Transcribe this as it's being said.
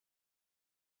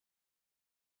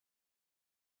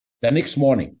The next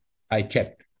morning, I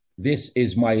checked. This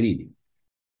is my reading.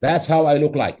 That's how I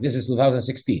look like. This is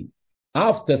 2016.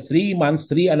 After 3 months,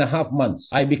 3.5 months,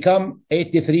 I become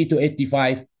 83 to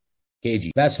 85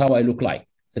 kg. That's how I look like.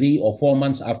 3 or 4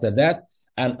 months after that.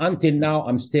 And until now,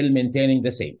 I'm still maintaining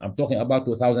the same. I'm talking about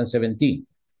 2017.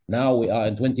 Now we are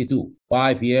in 22.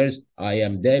 5 years, I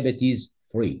am diabetes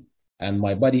free. And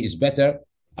my body is better.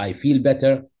 I feel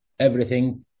better.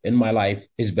 Everything in my life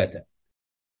is better.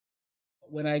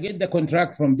 When I get the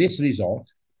contract from this result,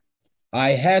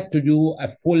 I had to do a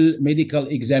full medical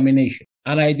examination.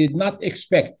 And I did not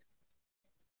expect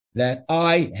that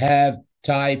I have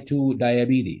type 2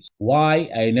 diabetes. Why?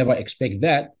 I never expect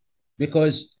that,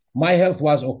 because my health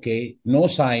was okay, no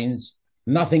signs,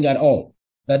 nothing at all.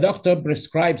 The doctor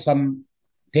prescribed some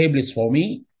tablets for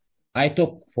me. I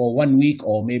took for 1 week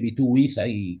or maybe 2 weeks,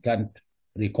 I can't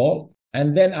recall.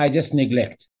 And then I just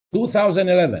neglect.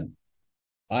 2011,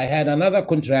 I had another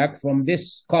contract from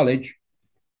this college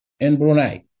in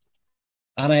Brunei.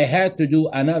 And I had to do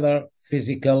another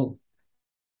physical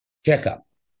checkup,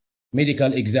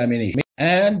 medical examination.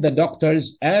 And the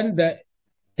doctors and the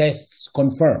tests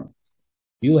confirm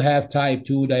you have type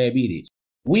 2 diabetes.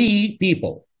 We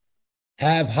people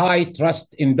have high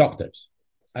trust in doctors.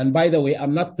 And by the way,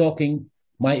 I'm not talking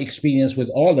my experience with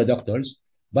all the doctors,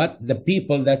 but the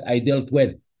people that I dealt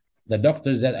with, the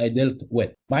doctors that I dealt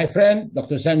with. My friend,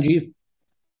 Dr. Sanjeev,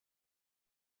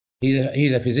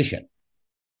 he's a physician.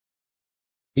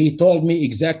 He told me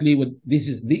exactly what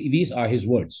these are his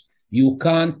words. You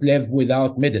can't live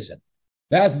without medicine.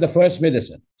 That's the first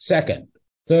medicine. Second,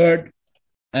 third,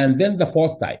 and then the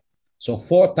fourth type. So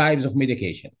 4 types of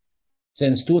medication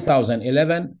since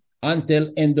 2011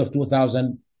 until end of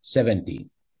 2017.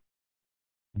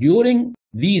 During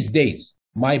these days,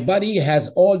 my body has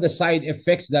all the side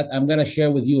effects that I'm going to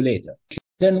share with you later.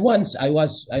 Then once I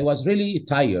was really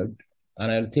tired,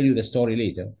 and I'll tell you the story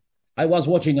later. I was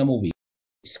watching a movie,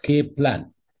 Escape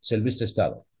Plan, Sylvester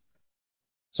Stallone.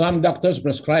 Some doctors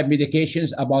prescribe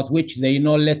medications about which they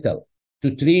know little,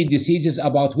 to treat diseases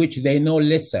about which they know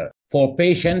lesser, for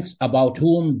patients about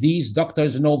whom these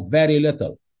doctors know very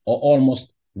little or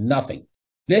almost nothing.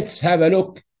 Let's have a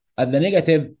look at the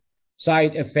negative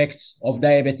side effects of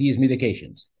diabetes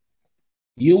medications.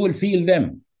 You will feel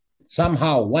them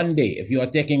somehow one day if you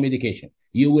are taking medication.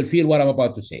 You will feel what I'm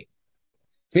about to say.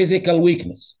 Physical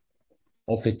weakness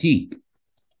or fatigue,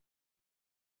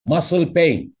 muscle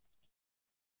pain,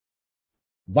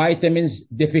 vitamins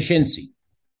deficiency,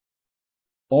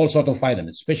 all sorts of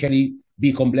vitamins, especially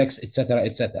B complex, etc.,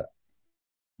 etc.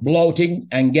 Bloating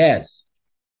and gas,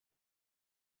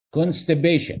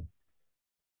 constipation,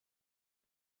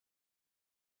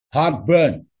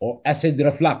 heartburn or acid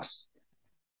reflux.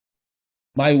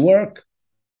 My work,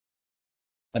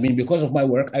 because of my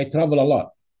work, I travel a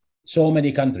lot, so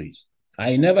many countries.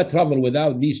 I never travel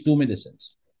without these 2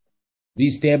 medicines.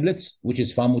 These tablets, which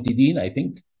is famotidine, I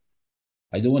think.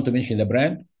 I don't want to mention the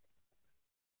brand.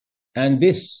 And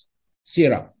this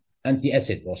syrup,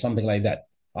 anti-acid or something like that.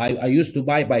 I used to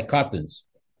buy by cartons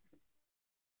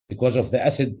because of the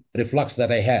acid reflux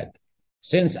that I had.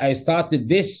 Since I started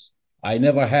this, I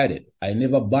never had it. I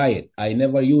never buy it. I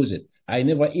never use it. I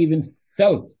never even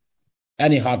felt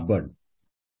any heartburn.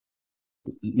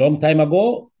 Long time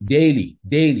ago, daily.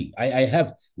 I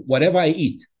have whatever I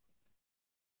eat.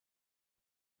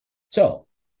 So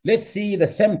let's see the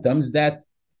symptoms that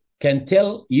can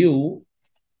tell you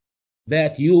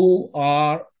that you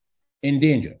are in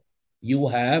danger. You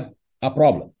have a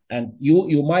problem. And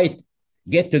you might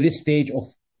get to this stage of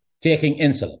taking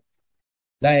insulin.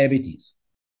 Diabetes.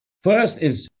 First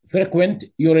is frequent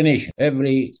urination.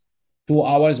 Every 2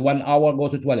 hours, 1 hour, go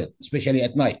to toilet, especially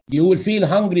at night. You will feel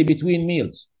hungry between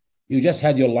meals. You just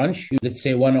had your lunch, let's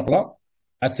say 1 o'clock.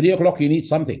 At 3 o'clock, you need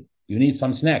something. You need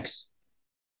some snacks.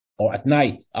 Or at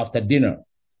night, after dinner,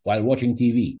 while watching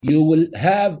TV. You will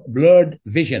have blurred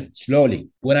vision slowly.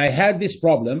 When I had this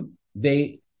problem,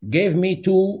 they gave me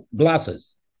 2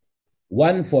 glasses.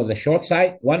 One for the short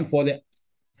sight, one for the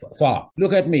far.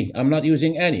 Look at me. I'm not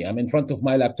using any. I'm in front of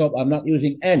my laptop. I'm not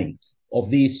using any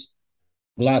of these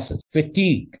glasses.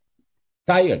 Fatigue,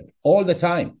 tired all the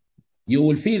time. You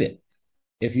will feel it.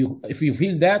 If you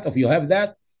feel that, if you have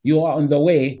that, you are on the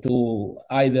way to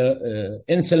either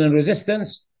insulin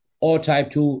resistance or type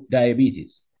 2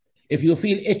 diabetes. If you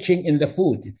feel itching in the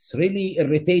foot, it's really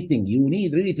irritating. You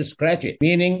need really to scratch it,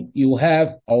 meaning you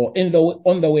have or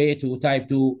on the way to type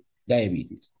 2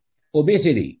 diabetes.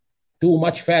 Obesity, too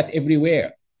much fat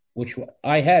everywhere, which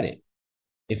I had it.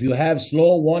 If you have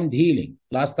slow wound healing.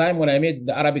 Last time when I made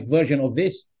the Arabic version of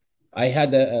this, I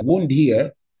had a wound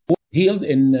here, healed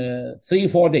in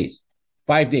 3-4 days,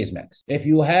 5 days max. If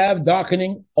you have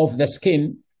darkening of the skin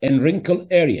in wrinkle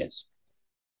areas,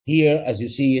 here as you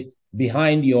see it,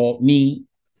 behind your knee,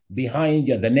 behind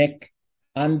the neck,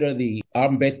 under the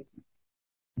armpit,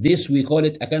 this we call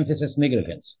it acanthosis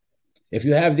nigricans. If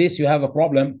you have this, you have a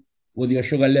problem with your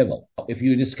sugar level. If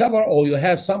you discover or you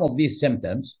have some of these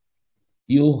symptoms,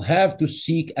 you have to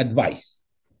seek advice.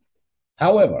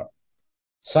 However,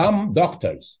 some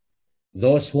doctors,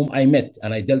 those whom I met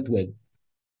and I dealt with,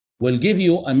 will give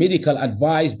you a medical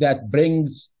advice that brings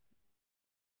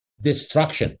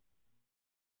destruction,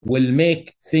 will make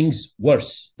things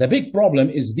worse. The big problem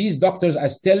is these doctors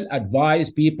are still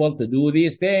advise people to do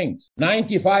these things.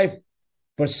 95%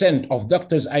 of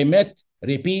doctors I met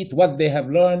repeat what they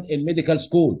have learned in medical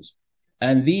schools.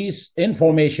 And this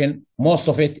information, most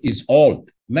of it is old.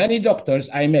 Many doctors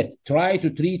I met try to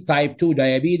treat type 2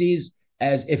 diabetes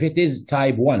as if it is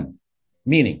type 1,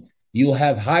 meaning you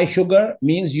have high sugar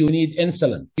means you need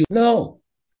insulin. No,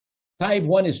 type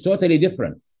 1 is totally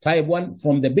different. Type 1,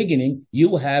 from the beginning,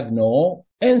 you have no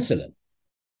insulin.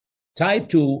 Type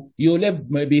 2, you live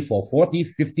maybe for 40,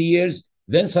 50 years,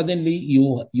 then suddenly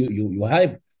you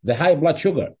have the high blood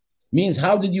sugar. Means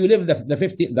how did you live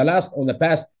the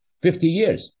past 50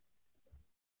 years?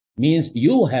 Means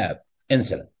you have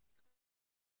insulin.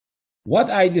 What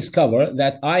I discovered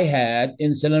that I had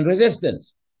insulin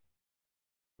resistance,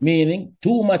 meaning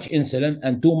too much insulin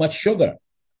and too much sugar.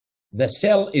 The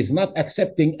cell is not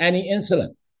accepting any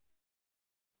insulin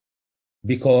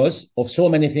because of so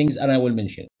many things, and I will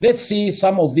mention. Let's see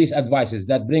some of these advices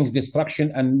that brings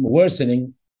destruction and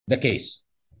worsening the case.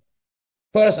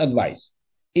 First advice,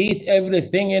 eat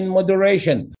everything in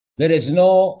moderation. There is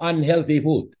no unhealthy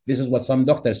food. This is what some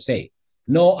doctors say.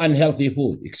 No unhealthy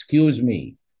food. Excuse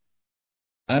me.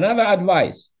 Another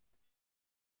advice,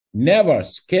 never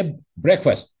skip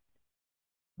breakfast.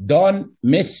 Don't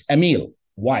miss a meal.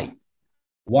 Why?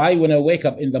 Why when I wake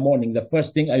up in the morning, the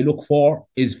first thing I look for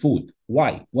is food?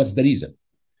 Why? What's the reason?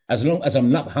 As long as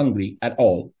I'm not hungry at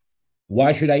all,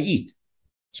 why should I eat?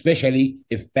 Especially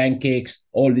if pancakes,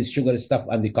 all this sugar stuff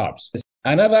and the carbs.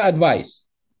 Another advice,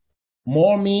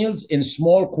 more meals in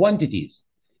small quantities.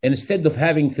 Instead of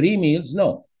having 3 meals,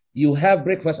 no. You have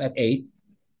breakfast at 8,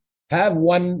 have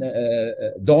one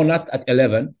donut at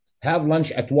 11, have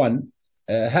lunch at 1,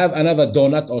 have another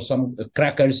donut or some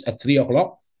crackers at 3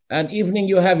 o'clock, and evening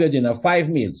you have your dinner, 5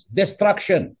 meals.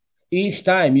 Destruction. Each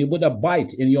time you put a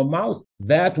bite in your mouth,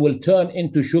 that will turn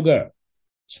into sugar,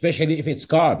 especially if it's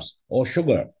carbs or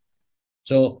sugar.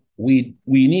 So we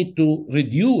need to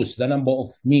reduce the number of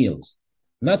meals,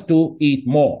 not to eat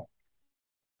more.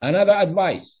 Another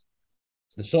advice,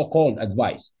 the so-called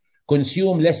advice,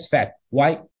 consume less fat.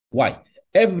 Why? Why?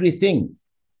 Everything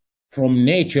from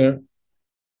nature,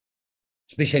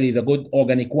 especially the good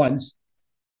organic ones,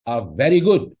 are very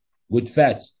good. Good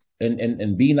fats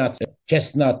in peanuts,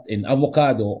 chestnut, in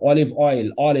avocado, olive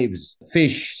oil, olives,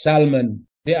 fish, salmon.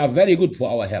 They are very good for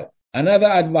our health. Another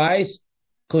advice,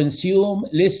 consume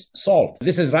less salt.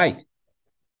 This is right,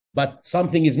 but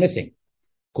something is missing.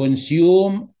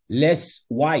 Consume less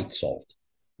white salt.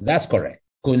 That's correct.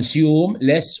 Consume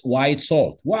less white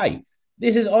salt. Why?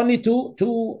 This is only two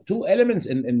elements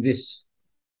in this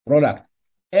product.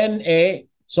 Na,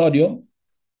 sodium,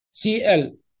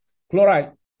 Cl,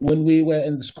 chloride. When we were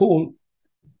in school,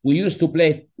 we used to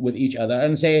play with each other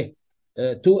and say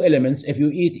 2 elements. If you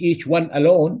eat each one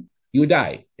alone, you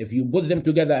die. If you put them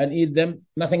together and eat them,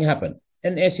 nothing happens.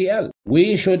 NaCl.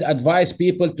 We should advise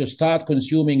people to start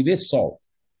consuming this salt.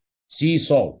 Sea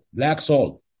salt, black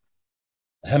salt,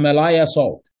 Himalaya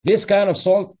salt. This kind of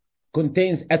salt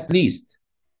contains at least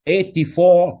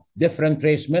 84 different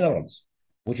trace minerals,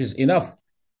 which is enough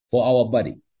for our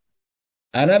body.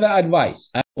 Another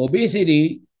advice,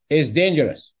 obesity is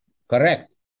dangerous,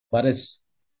 correct, but it's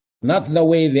not the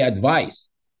way they advise.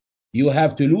 You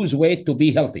have to lose weight to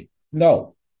be healthy.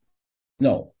 No.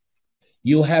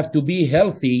 You have to be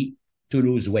healthy to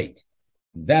lose weight.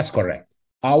 That's correct.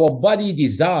 Our body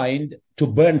designed to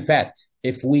burn fat.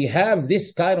 If we have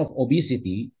this kind of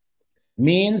obesity,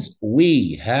 means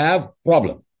we have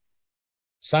problem.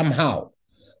 Somehow,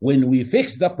 when we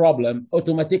fix the problem,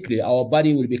 automatically our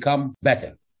body will become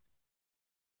better.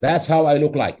 That's how I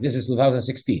look like. This is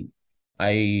 2016.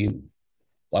 I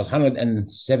was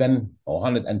 107 or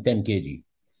 110 kg.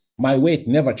 My weight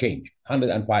never changed.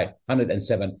 105,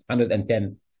 107,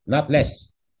 110, not less.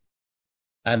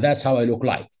 And that's how I look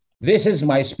like. This is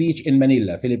my speech in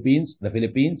Manila, Philippines,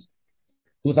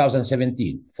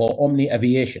 2017, for Omni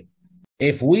Aviation.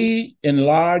 If we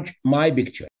enlarge my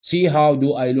picture, see how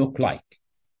do I look like.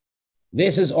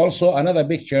 This is also another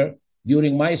picture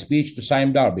during my speech to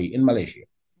Sime Darby in Malaysia.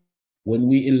 When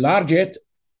we enlarge it,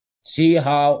 see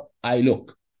how I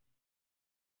look.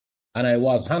 And I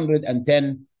was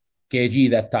 110 kg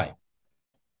that time.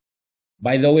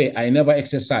 By the way, I never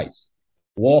exercise.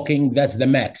 Walking, that's the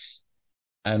max.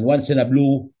 And once in a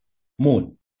blue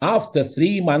moon. After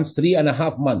 3 months,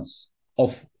 3.5 months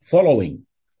of following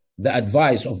the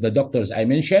advice of the doctors I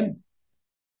mentioned,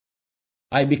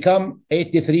 I become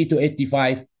 83 to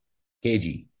 85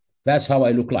 kg. That's how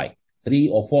I look like. 3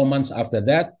 or 4 months after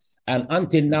that. And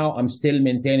until now, I'm still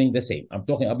maintaining the same. I'm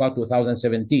talking about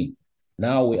 2017.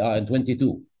 Now we are in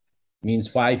 22. Means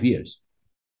 5 years.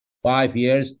 5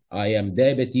 years, I am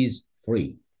diabetes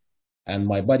free. And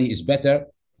my body is better.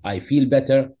 I feel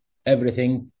better.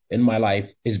 Everything in my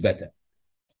life is better.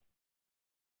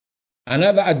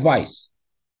 Another advice.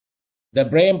 The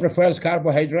brain prefers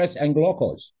carbohydrates and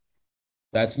glucose.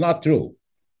 That's not true.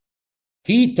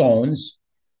 Ketones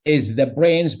is the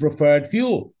brain's preferred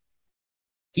fuel.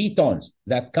 Ketones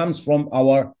that comes from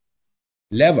our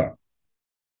liver.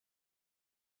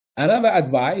 Another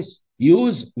advice,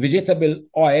 use vegetable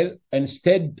oil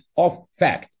instead of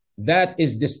fat. That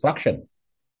is destruction.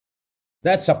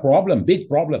 That's a problem, big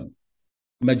problem.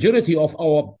 Majority of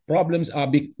our problems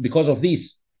are because of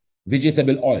these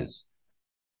vegetable oils.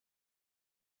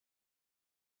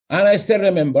 And I still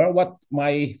remember what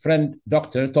my friend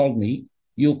doctor told me.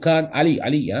 You can't,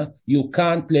 you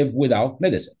can't live without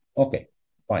medicine. Okay,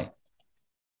 fine.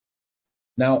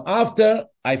 Now, after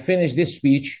I finished this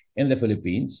speech in the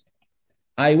Philippines,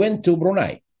 I went to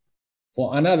Brunei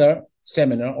for another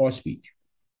seminar or speech.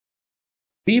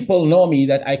 People know me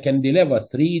that I can deliver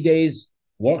 3 days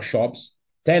workshops,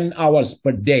 10 hours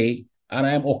per day, and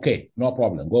I'm okay, no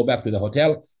problem. Go back to the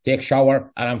hotel, take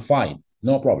shower, and I'm fine,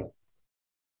 no problem.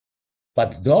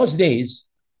 But those days,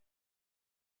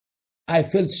 I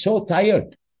felt so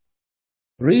tired,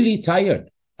 really tired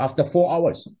after 4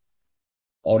 hours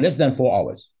or less than 4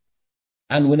 hours.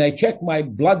 And when I checked my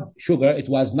blood sugar, it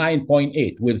was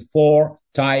 9.8 with 4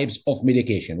 types of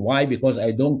medication. Why? Because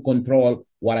I don't control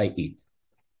what I eat.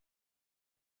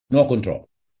 No control.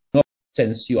 No,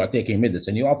 since you are taking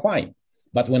medicine, you are fine.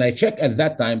 But when I checked at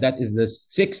that time, that is the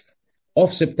 6th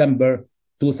of September,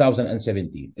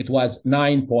 2017, it was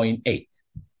 9.8.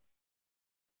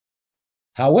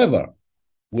 However,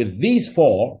 with these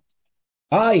 4,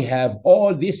 I have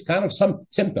all these kind of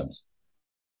symptoms.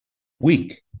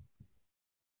 Weak.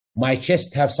 My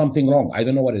chest have something wrong. I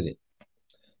don't know what is it.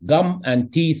 Gum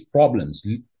and teeth problems.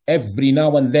 Every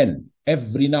now and then,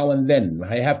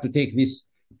 I have to take these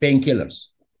painkillers.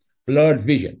 Blurred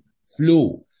vision,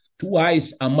 flu,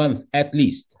 twice a month at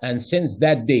least. And since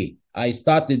that day I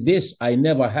started this, I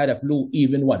never had a flu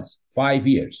even once. 5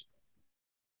 years.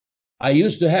 I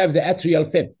used to have the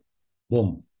atrial fib.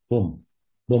 Boom, boom,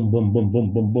 boom, boom, boom,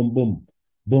 boom, boom, boom, boom,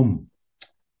 boom,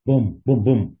 boom, boom,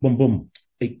 boom, boom, boom.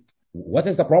 What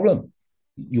is the problem?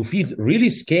 You feel really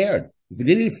scared,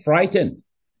 really frightened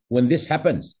when this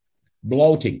happens.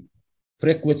 Bloating,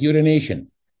 frequent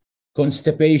urination,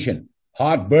 constipation,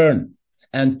 heartburn,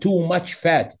 and too much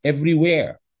fat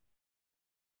everywhere.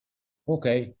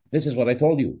 Okay, this is what I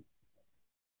told you.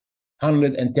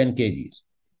 110 kgs.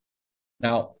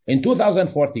 Now, in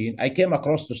 2014, I came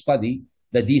across to study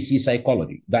the DC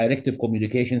psychology, directive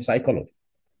communication psychology.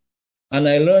 And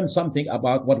I learned something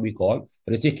about what we call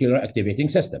reticular activating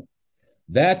system.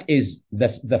 That is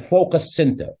the focus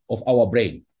center of our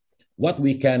brain. What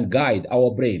we can guide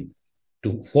our brain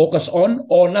to focus on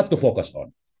or not to focus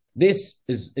on. This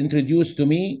is introduced to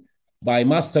me by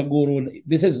Master Guru.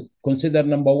 This is considered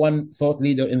 #1 thought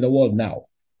leader in the world now,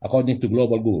 according to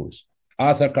global gurus.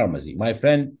 Arthur Karmazi, my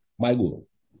friend, my guru.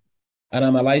 And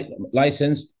I'm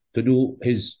licensed to do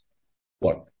his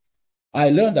work. I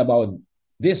learned about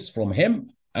this from him,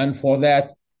 and for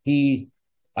that,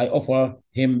 I offer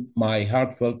him my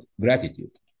heartfelt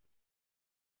gratitude.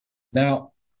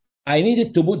 Now, I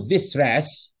needed to put this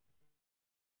RAS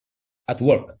at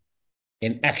work,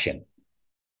 in action.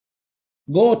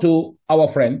 Go to our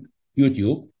friend,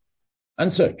 YouTube,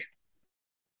 and search.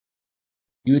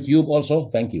 YouTube also,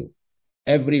 thank you.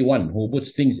 Everyone who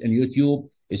puts things in YouTube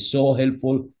is so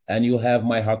helpful, and you have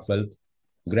my heartfelt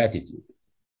gratitude.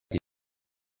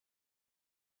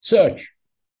 Search,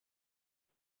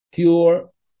 cure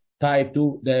type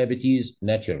 2 diabetes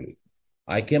naturally.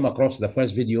 I came across the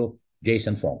first video,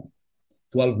 Jason Fong,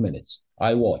 12 minutes.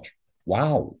 I watch.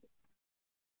 Wow,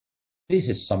 this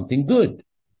is something good.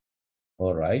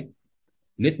 All right,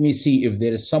 let me see if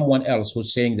there is someone else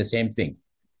who's saying the same thing.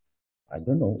 I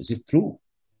don't know, is it true?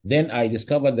 Then I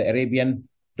discovered the Arabian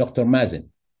Dr. Mazen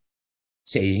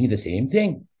saying the same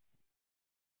thing.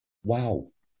 Wow,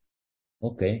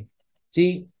 okay.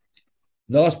 See,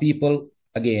 those people,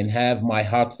 again, have my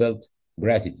heartfelt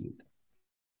gratitude.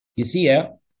 You see,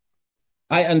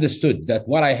 I understood that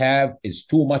what I have is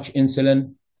too much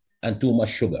insulin and too much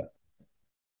sugar.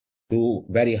 Too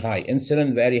very high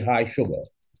insulin, very high sugar.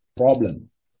 Problem,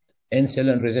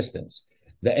 insulin resistance.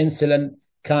 The insulin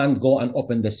can't go and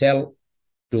open the cell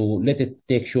to let it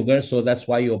take sugar, so that's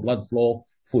why your blood flow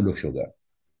full of sugar.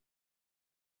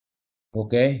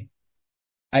 Okay?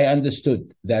 I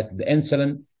understood that the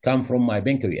insulin come from my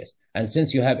pancreas. And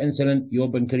since you have insulin,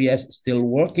 your pancreas is still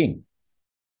working.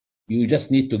 You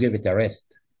just need to give it a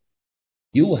rest.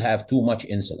 You have too much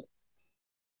insulin.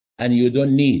 And you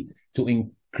don't need to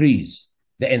increase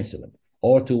the insulin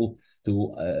or to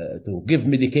give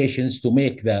medications to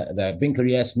make the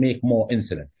pancreas make more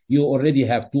insulin. You already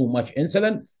have too much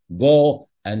insulin. Go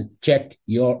and check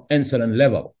your insulin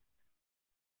level.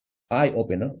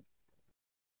 Eye-opener.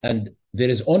 And there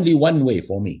is only one way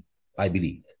for me, I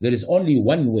believe. There is only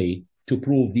one way to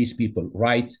prove these people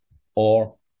right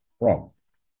or wrong.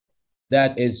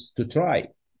 That is to try.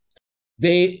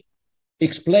 They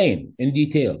explain in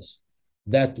details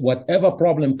that whatever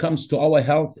problem comes to our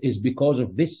health is because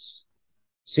of this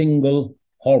single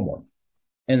hormone,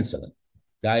 insulin.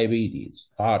 Diabetes,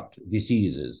 heart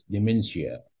diseases,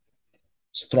 dementia,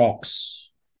 strokes,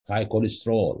 high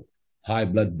cholesterol, high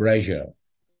blood pressure,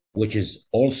 which is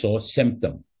also a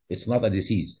symptom. It's not a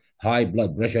disease. High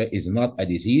blood pressure is not a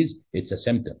disease, it's a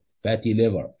symptom. Fatty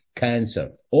liver,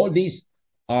 cancer, all these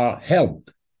are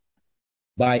helped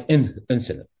by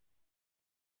insulin.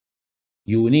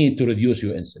 You need to reduce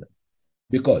your insulin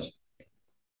because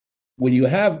when you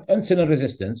have insulin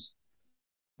resistance,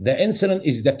 the insulin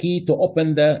is the key to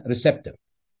open the receptor.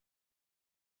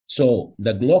 So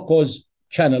the glucose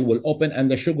channel will open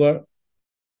and the sugar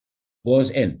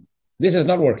goes in. This is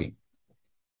not working.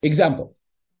 Example,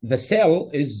 the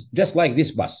cell is just like this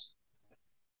bus,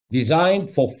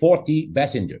 designed for 40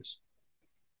 passengers.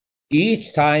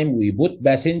 Each time we put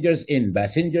passengers in,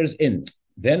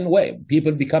 then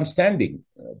people become standing.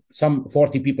 Some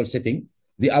 40 people sitting,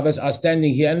 the others are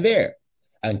standing here and there,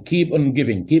 and keep on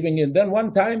giving. And then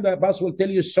one time the bus will tell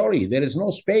you, sorry, there is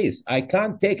no space. I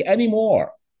can't take any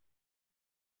more.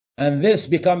 And this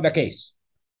become the case.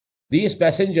 These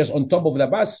passengers on top of the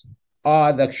bus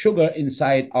are the sugar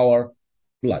inside our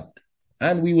blood.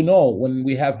 And we will know when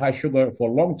we have high sugar for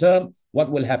long term,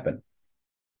 what will happen?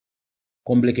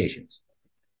 Complications.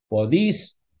 For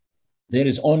these, there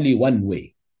is only one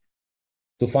way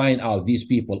to find out these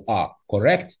people are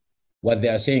correct, what they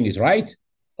are saying is right,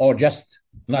 or just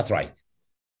not right.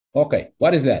 Okay,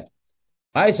 what is that?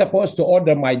 I supposed to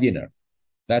order my dinner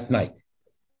that night.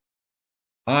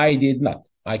 I did not.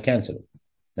 I canceled it.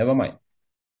 Never mind.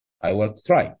 I will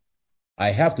try.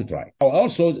 I have to try. I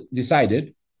also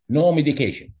decided no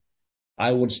medication.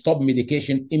 I will stop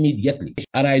medication immediately.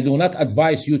 And I do not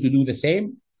advise you to do the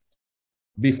same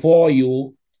before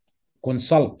you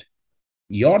consult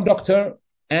your doctor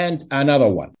and another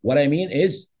one. What I mean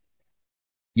is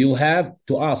you have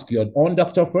to ask your own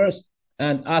doctor first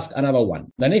and ask another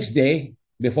one. The next day,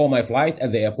 before my flight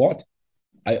at the airport,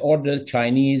 I ordered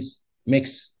Chinese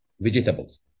mixed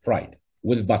vegetables, fried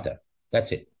with butter.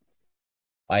 That's it.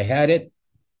 I had it,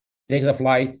 take the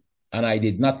flight, and I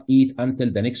did not eat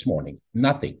until the next morning.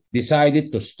 Nothing.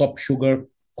 Decided to stop sugar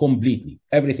completely.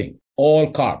 Everything.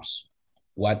 All carbs.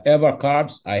 Whatever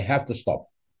carbs, I have to stop.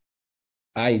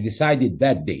 I decided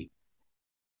that day,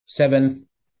 7th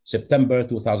September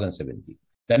 2017.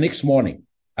 The next morning,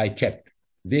 I checked.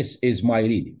 This is my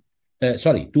reading.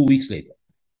 2 weeks later,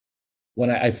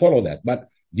 when I follow that. But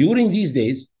during these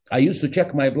days, I used to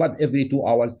check my blood every 2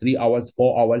 hours, 3 hours,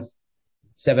 4 hours,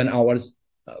 7 hours.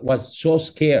 Was so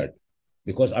scared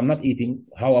because I'm not eating.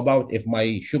 How about if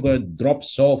my sugar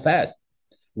drops so fast?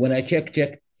 When I check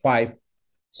 5,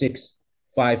 6,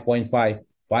 5.5,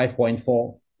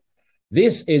 5.4.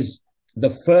 This is the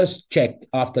first check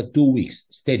after 2 weeks,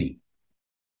 steady.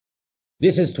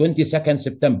 This is 22nd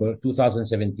September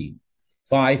 2017,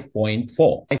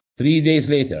 5.4. 3 days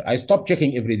later, I stopped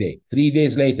checking every day. 3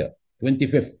 days later,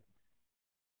 25th,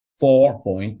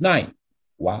 4.9.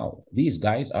 Wow, these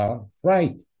guys are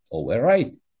right. Oh, we're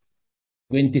right.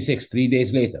 26, 3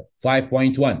 days later,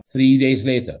 5.1. 3 days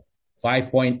later,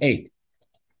 5.8,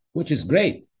 which is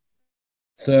great.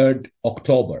 3rd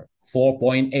October,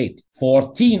 4.8.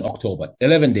 14 October,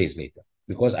 11 days later,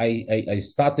 because I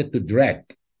started to drag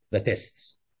the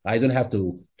tests. I don't have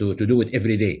to do it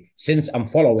every day. Since I'm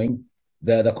following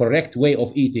the correct way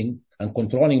of eating and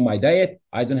controlling my diet,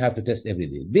 I don't have to test every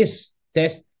day. This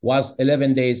test was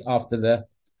 11 days after the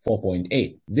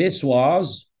 4.8. This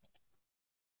was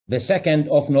the 2nd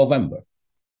of November,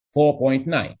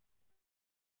 4.9.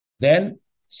 Then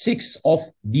 6th of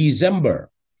December,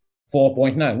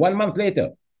 4.9. 1 month later,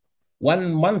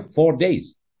 1 month, 4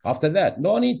 days. After that,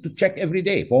 no need to check every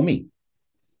day for me.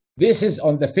 This is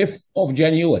on the 5th of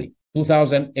January,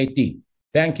 2018.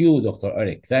 Thank you, Dr.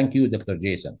 Eric. Thank you, Dr.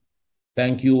 Jason.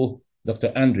 Thank you,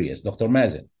 Dr. Andreas, Dr.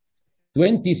 Mazen.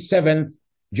 27th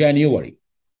January,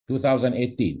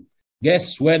 2018.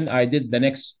 Guess when I did the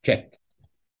next check?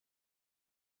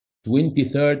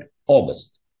 23rd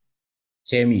August,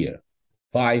 same year,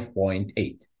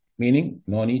 5.8, meaning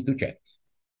no need to check.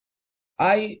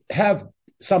 I have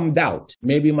some doubt.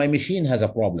 Maybe my machine has a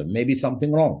problem. Maybe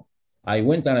something wrong. I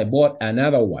went and I bought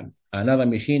another one, another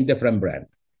machine, different brand.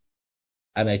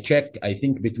 And I checked, I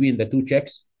think between the two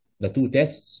checks, the two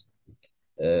tests,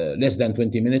 less than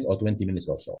 20 minutes or 20 minutes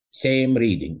or so. Same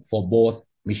reading for both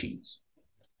machines.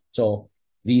 So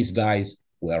these guys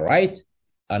were right,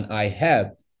 and I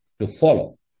have to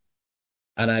follow.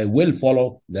 And I will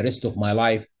follow the rest of my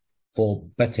life for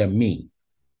better me.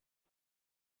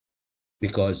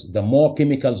 Because the more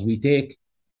chemicals we take,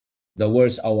 the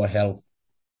worse our health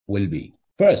will be.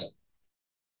 First,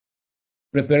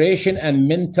 preparation and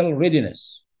mental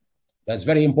readiness. That's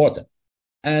very important.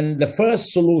 And the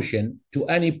first solution to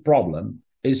any problem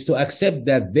is to accept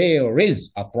that there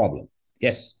is a problem.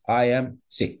 Yes, I am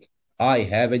sick. I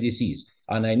have a disease,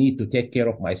 and I need to take care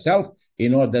of myself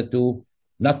in order to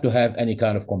not to have any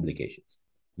kind of complications.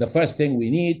 The first thing we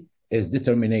need is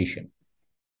determination.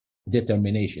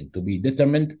 Determination, to be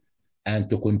determined and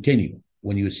to continue.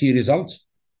 When you see results,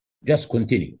 just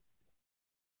continue.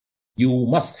 You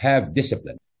must have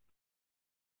discipline.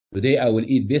 Today I will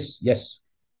eat this. Yes,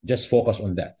 just focus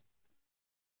on that.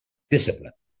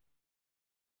 Discipline.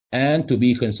 And to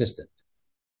be consistent.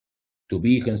 To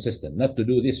be consistent. Not to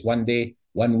do this one day,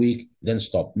 1 week, then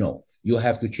stop. No. You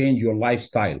have to change your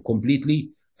lifestyle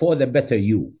completely for the better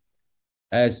you,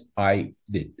 as I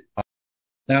did.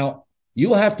 Now,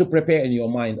 you have to prepare in your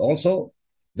mind also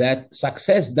that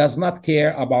success does not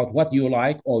care about what you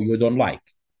like or you don't like.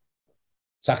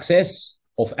 Success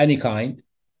of any kind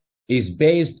is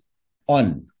based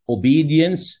on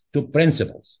obedience to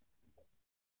principles.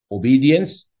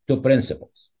 Obedience to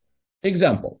principles.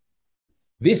 Example,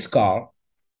 this car,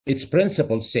 its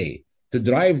principles say to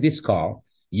drive this car,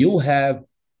 you have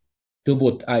to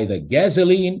put either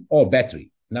gasoline or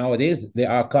battery. Nowadays,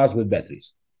 there are cars with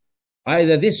batteries.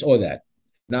 Either this or that.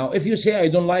 Now, if you say, I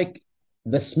don't like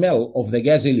the smell of the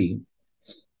gasoline,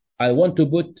 I want to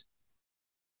put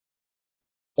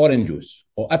orange juice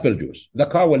or apple juice, the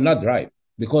car will not drive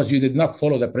because you did not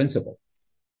follow the principle.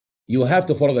 You have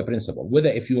to follow the principle. Whether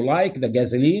if you like the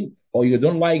gasoline or you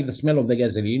don't like the smell of the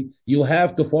gasoline, you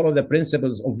have to follow the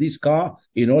principles of this car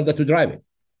in order to drive it.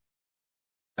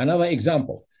 Another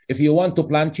example, if you want to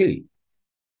plant chili,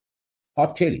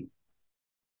 hot chili,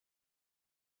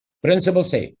 principles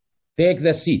say, take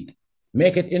the seed,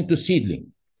 make it into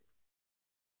seedling.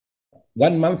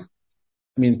 1 month,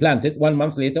 plant it, 1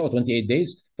 month later or 28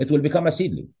 days, it will become a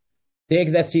seedling.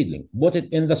 Take that seedling, put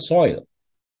it in the soil,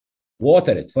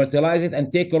 water it, fertilize it,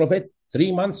 and take care of it.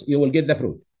 3 months, you will get the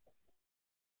fruit.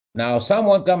 Now,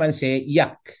 someone come and say,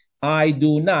 yuck, I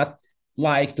do not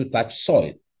like to touch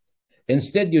soil.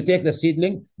 Instead, you take the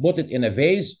seedling, put it in a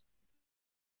vase,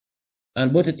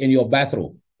 and put it in your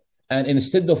bathroom. And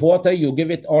instead of water, you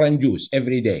give it orange juice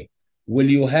every day. Will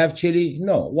you have chili?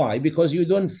 No. Why? Because you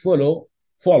don't follow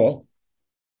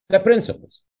the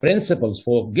principles. Principles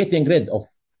for getting rid of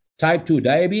type 2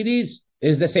 diabetes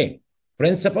is the same.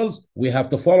 Principles we have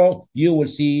to follow. You will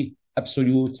see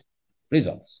absolute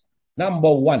results.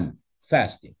 Number 1,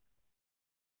 fasting.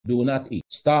 Do not eat.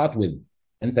 Start with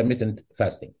intermittent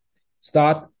fasting.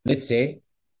 Start, let's say,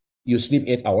 you sleep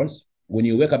 8 hours. When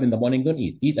you wake up in the morning, don't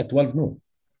eat. Eat at 12 noon.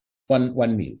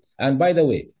 One meal. And by the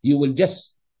way, you will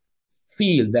just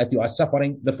feel that you are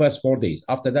suffering the first 4 days.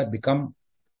 After that, become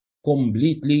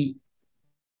completely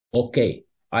okay.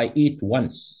 I eat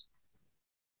once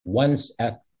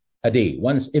at a day,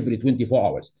 once every 24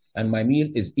 hours. And my meal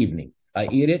is evening. I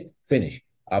eat it, finish.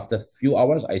 After a few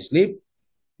hours, I sleep.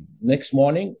 Next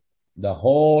morning, the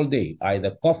whole day,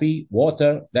 either coffee,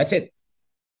 water, that's it.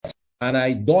 And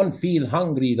I don't feel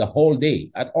hungry the whole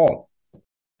day at all.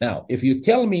 Now, if you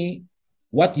tell me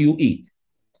what you eat,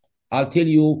 I'll tell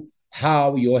you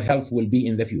how your health will be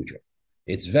in the future.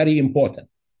 It's very important.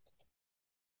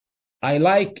 I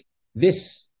like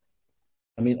this,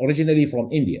 originally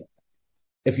from India.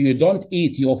 If you don't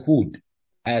eat your food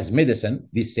as medicine,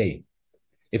 this saying,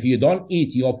 if you don't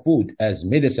eat your food as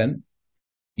medicine,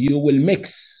 you will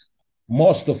mix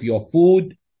most of your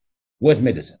food with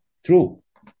medicine. True.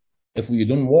 If we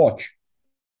don't watch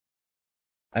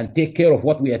and take care of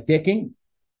what we are taking,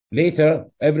 Later,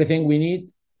 everything we need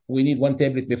one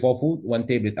tablet before food, one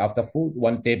tablet after food,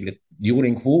 one tablet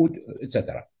during food,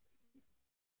 etc.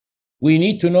 We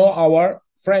need to know our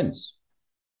friends.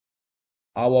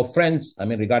 Our friends, I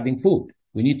mean, regarding food,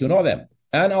 we need to know them.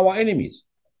 And our enemies,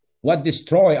 what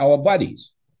destroy our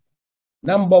bodies.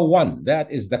 Number one,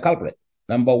 that is the culprit.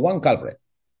 Number one culprit,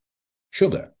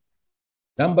 sugar.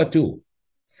 Number two,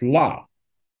 flour,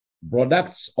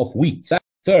 products of wheat.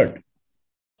 Third,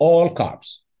 all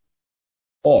carbs.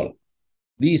 All.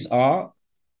 These are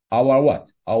our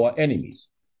what? Our enemies.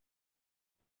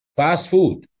 Fast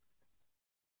food.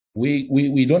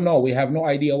 We don't know. We have no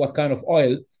idea what kind of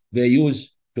oil they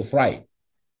use to fry.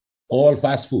 All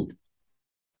fast food.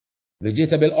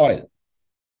 Vegetable oil.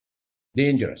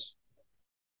 Dangerous.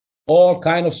 All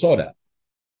kind of soda.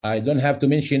 I don't have to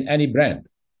mention any brand.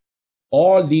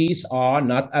 All these are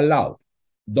not allowed.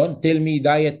 Don't tell me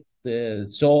diet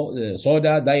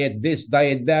soda, diet this,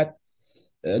 diet that,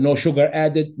 no sugar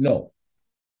added. No,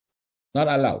 not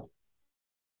allowed.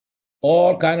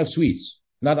 All kind of sweets,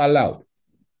 not allowed.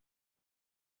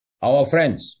 Our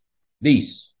friends,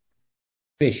 these,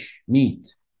 fish,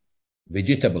 meat,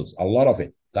 vegetables, a lot of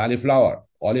it, cauliflower,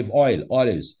 olive oil,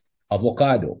 olives,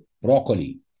 avocado,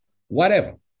 broccoli,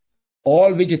 whatever.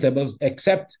 All vegetables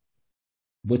except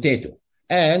potato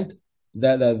and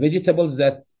the vegetables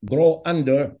that grow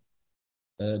under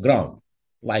ground,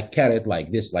 like carrot,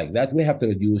 like this, like that. We have to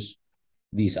reduce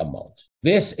these amounts.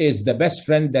 This is the best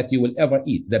friend that you will ever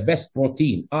eat. The best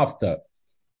protein after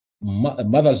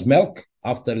mother's milk,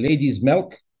 after lady's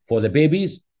milk for the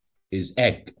babies is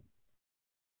egg.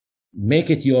 Make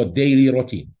it your daily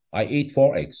routine. I eat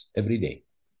 4 eggs every day,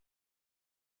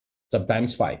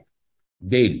 sometimes 5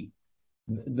 daily.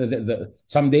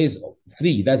 Some days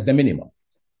 3, that's the minimum.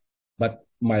 But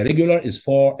my regular is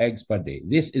 4 eggs per day.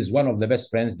 This is one of the best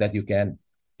friends that you can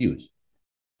use.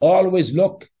 Always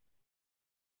look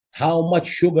how much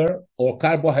sugar or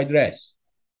carbohydrates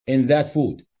in that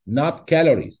food, not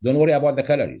calories. Don't worry about the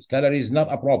calories. Calories is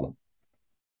not a problem.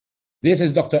 This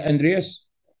is Dr. Andreas,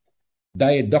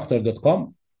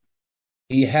 dietdoctor.com.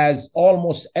 He has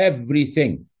almost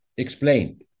everything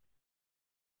explained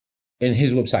in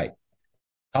his website.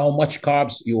 How much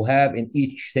carbs you have in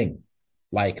each thing,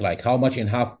 like how much in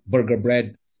half burger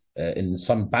bread, in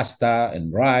some pasta,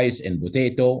 and rice, and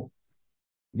potato.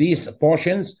 These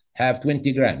portions have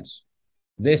 20 grams.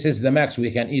 This is the max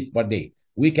we can eat per day.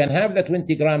 We can have the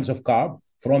 20 grams of carb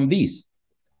from these,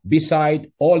 beside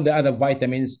all the other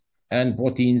vitamins and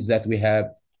proteins that we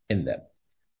have in them.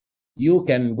 You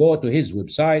can go to his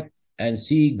website and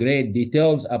see great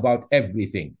details about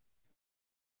everything.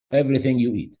 Everything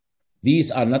you eat.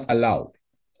 These are not allowed.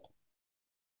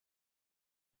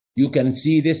 You can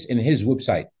see this in his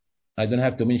website. I don't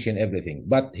have to mention everything,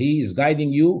 but he is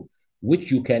guiding you which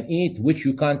you can eat, which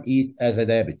you can't eat as a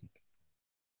diabetic.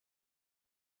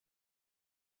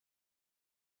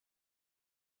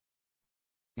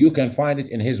 You can find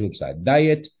it in his website,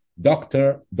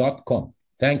 dietdoctor.com.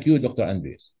 Thank you, Dr.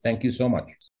 Andres. Thank you so much.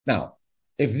 Now,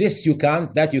 if this you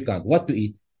can't, that you can't, what to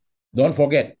eat? Don't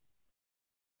forget,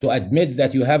 to admit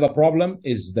that you have a problem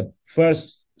is the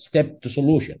first step to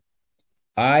solution.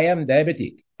 I am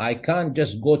diabetic. I can't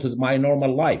just go to my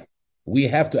normal life. We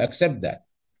have to accept that.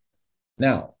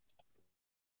 Now,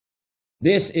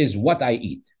 this is what I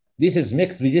eat. This is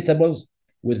mixed vegetables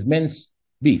with minced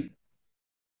beef.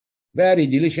 Very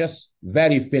delicious,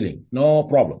 very filling, no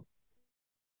problem.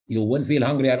 You won't feel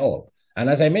hungry at all. And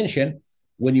as I mentioned,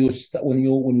 when you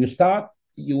start,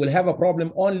 you will have a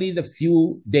problem only the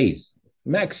few days,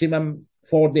 maximum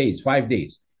 4 days, 5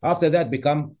 days. After that,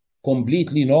 become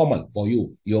completely normal for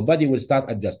you. Your body will start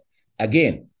adjust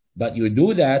again. But you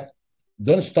do that,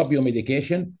 don't stop your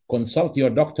medication, consult your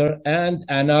doctor and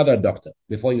another doctor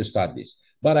before you start this.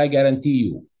 But I guarantee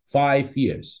you, 5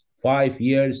 years,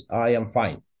 I am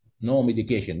fine. No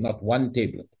medication, not one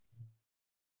tablet,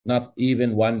 not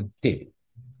even one tablet.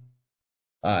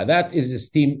 That is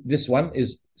steamed. This one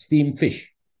is steamed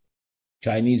fish,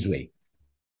 Chinese way.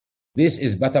 This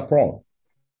is butter prawn.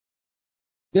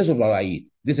 This is what I eat.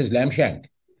 This is lamb shank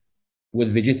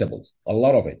with vegetables, a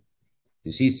lot of it.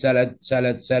 You see, salad.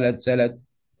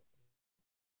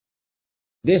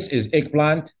 This is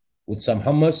eggplant with some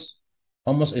hummus.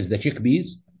 Hummus is the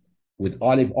chickpeas with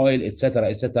olive oil,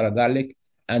 etc., garlic.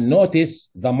 And notice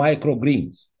the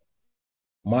microgreens.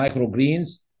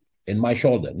 Microgreens in my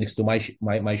shoulder, next to my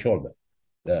shoulder.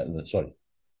 Sorry,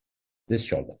 this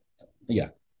shoulder.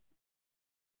 Yeah.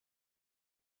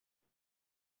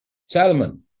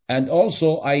 Salmon. And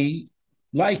also, I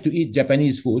like to eat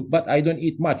Japanese food, but I don't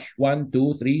eat much. 1,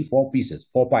 2, 3, 4 pieces,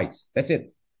 4 bites. That's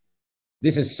it.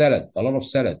 This is salad, a lot of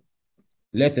salad,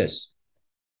 lettuce,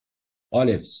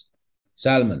 olives,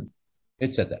 salmon,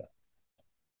 etc.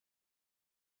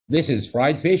 This is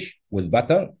fried fish with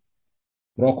butter,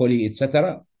 broccoli,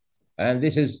 etc. And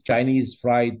this is Chinese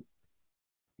fried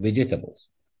vegetables.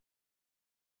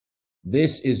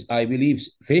 This is, I believe,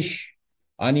 fish,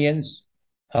 onions,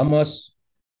 hummus,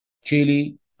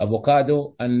 chili,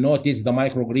 avocado, and notice the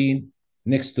microgreen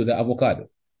next to the avocado.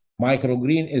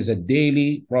 Microgreen is a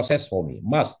daily process for me,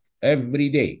 must, every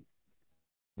day.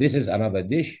 This is another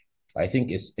dish. I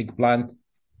think it's eggplant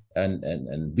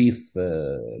and beef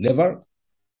liver,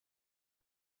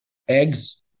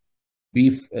 eggs,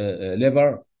 beef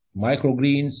liver,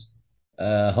 microgreens,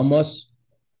 hummus.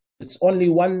 It's only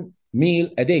one meal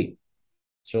a day.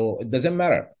 So it doesn't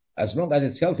matter. As long as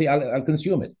it's healthy, I'll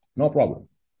consume it. No problem.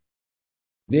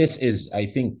 This is, I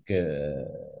think,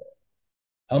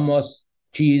 hummus,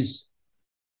 cheese,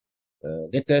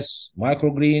 lettuce,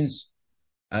 microgreens,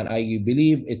 and I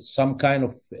believe it's some kind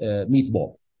of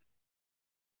meatball.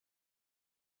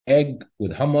 Egg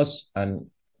with hummus and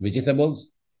vegetables,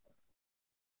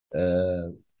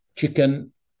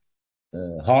 chicken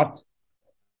heart,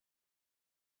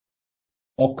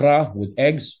 okra with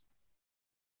eggs.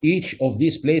 Each of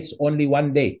these plates only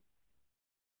one day.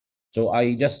 So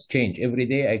I just change. Every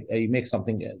day I make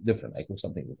something different. I cook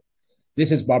something different.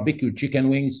 This is barbecue chicken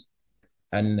wings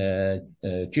and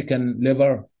chicken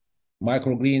liver,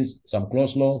 microgreens, some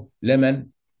coleslaw,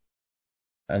 lemon,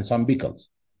 and some pickles.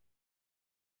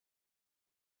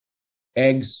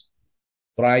 Eggs,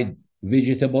 fried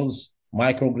vegetables,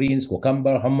 microgreens,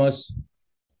 cucumber, hummus.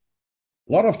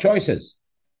 A lot of choices.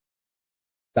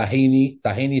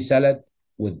 Tahini salad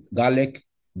with garlic,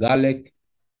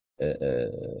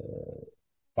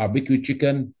 barbecue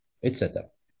chicken, etc.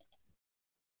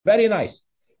 Very nice.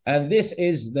 And this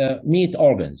is the meat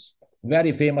organs,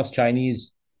 very famous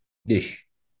Chinese dish.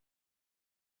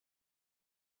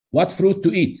 What fruit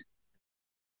to eat?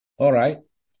 All right.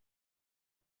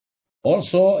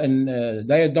 Also in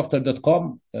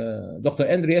dietdoctor.com, Dr.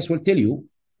 Andreas will tell you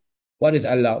what is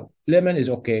allowed. Lemon is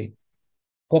okay.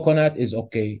 Coconut is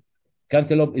okay.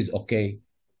 Cantaloupe is okay.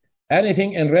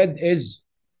 Anything in red is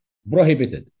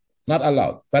prohibited, not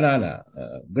allowed. Banana,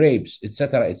 grapes,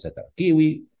 etc., etc.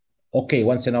 Kiwi, okay,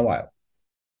 once in a while.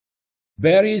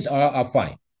 Berries are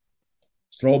fine.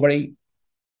 Strawberry,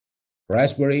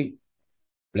 raspberry,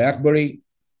 blackberry.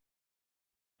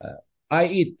 I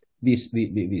eat this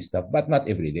stuff, but not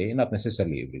every day, not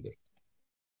necessarily every day.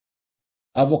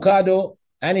 Avocado,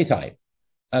 anytime.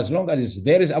 As long as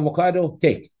there is avocado,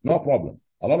 take, no problem.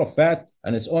 A lot of fat,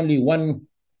 and it's only 1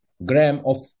 gram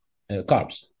of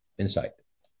carbs inside.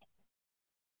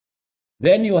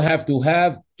 Then you have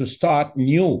to start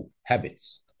new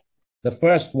habits. The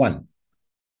first one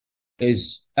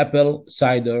is apple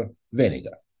cider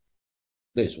vinegar.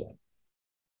 This one.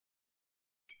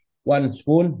 1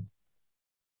 spoon,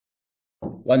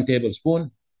 1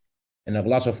 tablespoon in a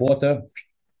glass of water,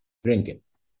 drink it.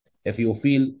 If you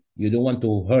feel you don't want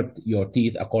to hurt your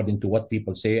teeth, according to what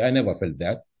people say, I never felt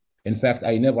that. In fact,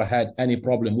 I never had any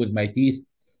problem with my teeth.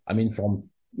 I mean, from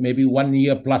maybe 1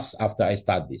 year plus after I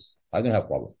start this, I don't have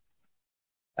problem.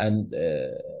 And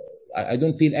I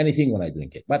don't feel anything when I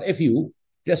drink it. But if you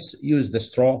just use the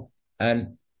straw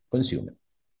and consume it,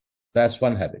 that's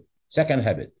one habit. Second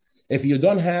habit, if you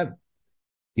don't have,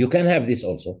 you can have this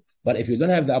also, but if you don't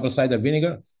have the apple cider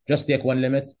vinegar, just take 1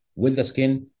 lemon with the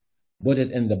skin, put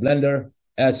it in the blender,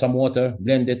 add some water,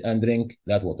 blend it, and drink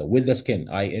that water with the skin.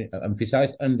 I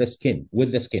emphasize on the skin,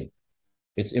 with the skin.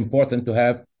 It's important to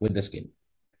have with the skin.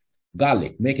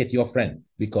 Garlic, make it your friend,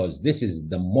 because this is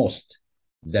the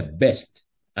best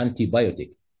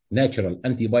antibiotic, natural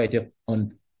antibiotic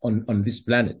on this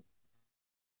planet.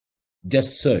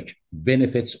 Just search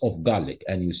benefits of garlic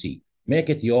and you see. Make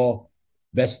it your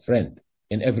best friend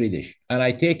in every dish. And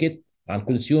I take it and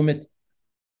consume it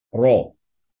raw.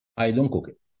 I don't cook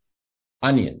it.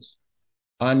 Onions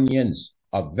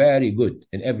are very good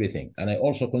in everything, and I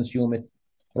also consume it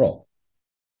raw.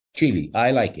 Chili,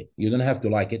 I like it. You don't have to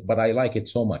like it, but I like it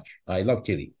so much. I love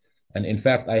chili. And in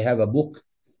fact, I have a book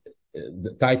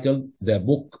titled The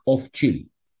Book of Chili.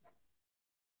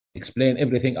 Explain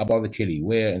everything about the chili,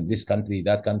 where in this country,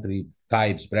 that country,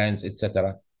 types, brands,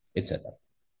 etc., etc.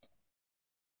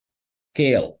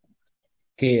 Kale.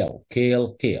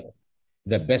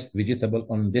 The best vegetable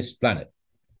on this planet.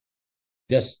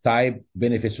 Just type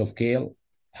benefits of kale,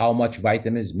 how much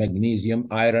vitamins, magnesium,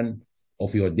 iron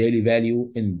of your daily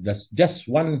value in this, just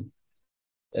one,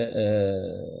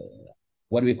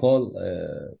 what we call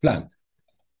plant.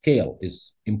 Kale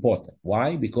is important.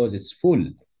 Why? Because it's full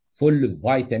of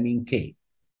vitamin K.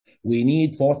 We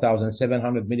need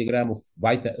 4,700 milligram of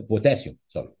potassium,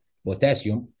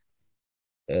 potassium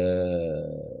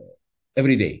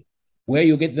every day. Where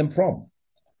you get them from?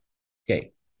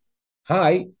 Okay.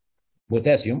 High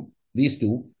potassium, these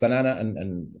two, banana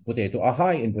and potato, are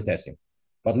high in potassium.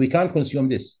 But we can't consume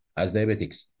this as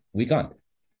diabetics. We can't.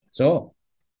 So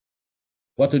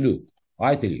what to do?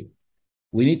 I tell you,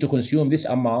 we need to consume this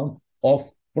amount of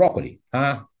broccoli.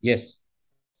 Yes.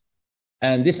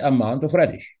 And this amount of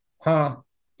radish.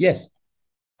 Yes.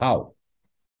 How?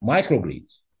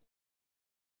 Microgreens.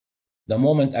 The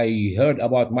moment I heard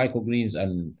about microgreens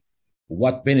and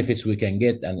what benefits we can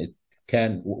get, and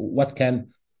what can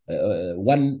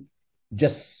one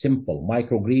just simple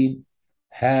microgreen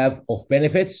have of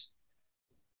benefits,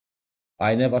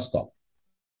 I never stop.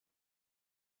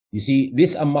 You see,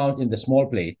 this amount in the small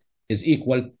plate is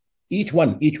equal, each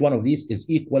one of these is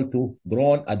equal to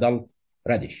grown adult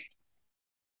radish.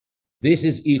 This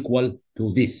is equal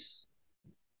to this.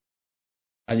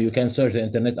 And you can search the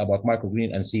internet about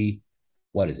microgreen and see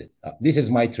what is it. This is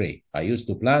my tray. I used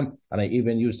to plant, and I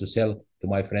even used to sell to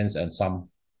my friends and some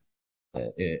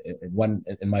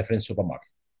in my friend's supermarket.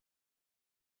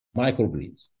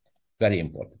 Microgreens, very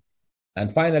important.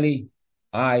 And finally,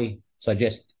 I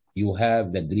suggest you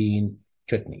have the green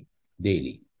chutney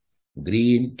daily.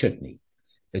 Green chutney.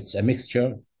 It's a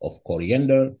mixture of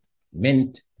coriander,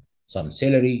 mint, some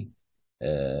celery,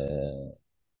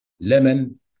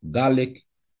 lemon, garlic,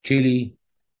 chili,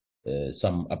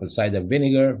 some apple cider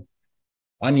vinegar,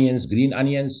 onions, green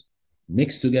onions,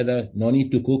 mixed together, no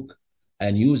need to cook,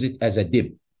 and use it as a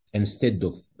dip instead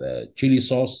of chili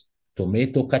sauce,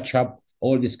 tomato ketchup,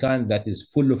 all this kind that is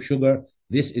full of sugar.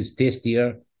 This is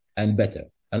tastier and better.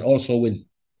 And also with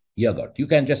yogurt. You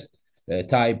can just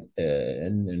type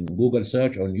in Google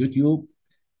search on YouTube,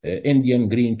 Indian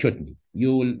green chutney.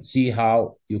 You will see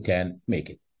how you can make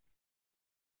it.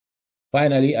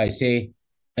 Finally, I say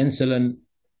insulin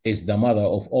is the mother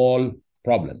of all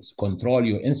problems. Control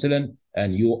your insulin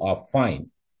and you are fine.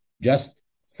 Just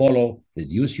follow,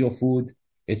 reduce your food,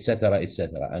 etc.,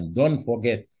 etc. And don't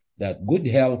forget that good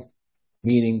health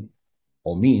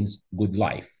means good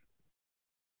life.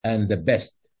 And the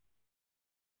best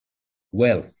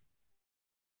wealth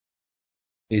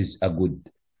is a good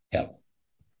health.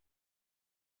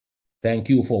 Thank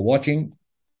you for watching.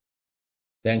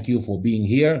 Thank you for being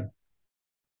here.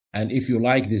 And if you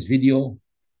like this video,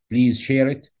 please share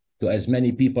it to as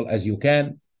many people as you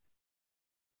can,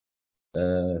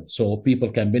 so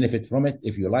people can benefit from it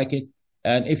if you like it.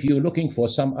 And if you're looking for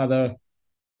some other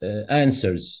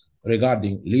answers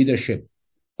regarding leadership,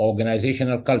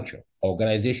 organizational culture,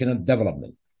 organizational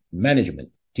development, management,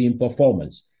 team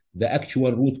performance, the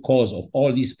actual root cause of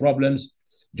all these problems,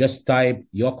 just type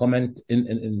your comment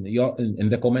in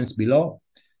the comments below.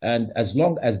 And as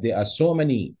long as there are so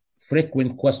many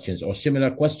frequent questions or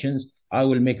similar questions, I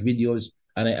will make videos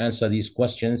and I answer these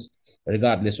questions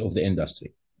regardless of the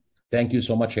industry. Thank you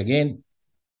so much again,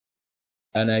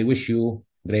 and I wish you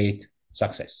great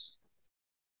success.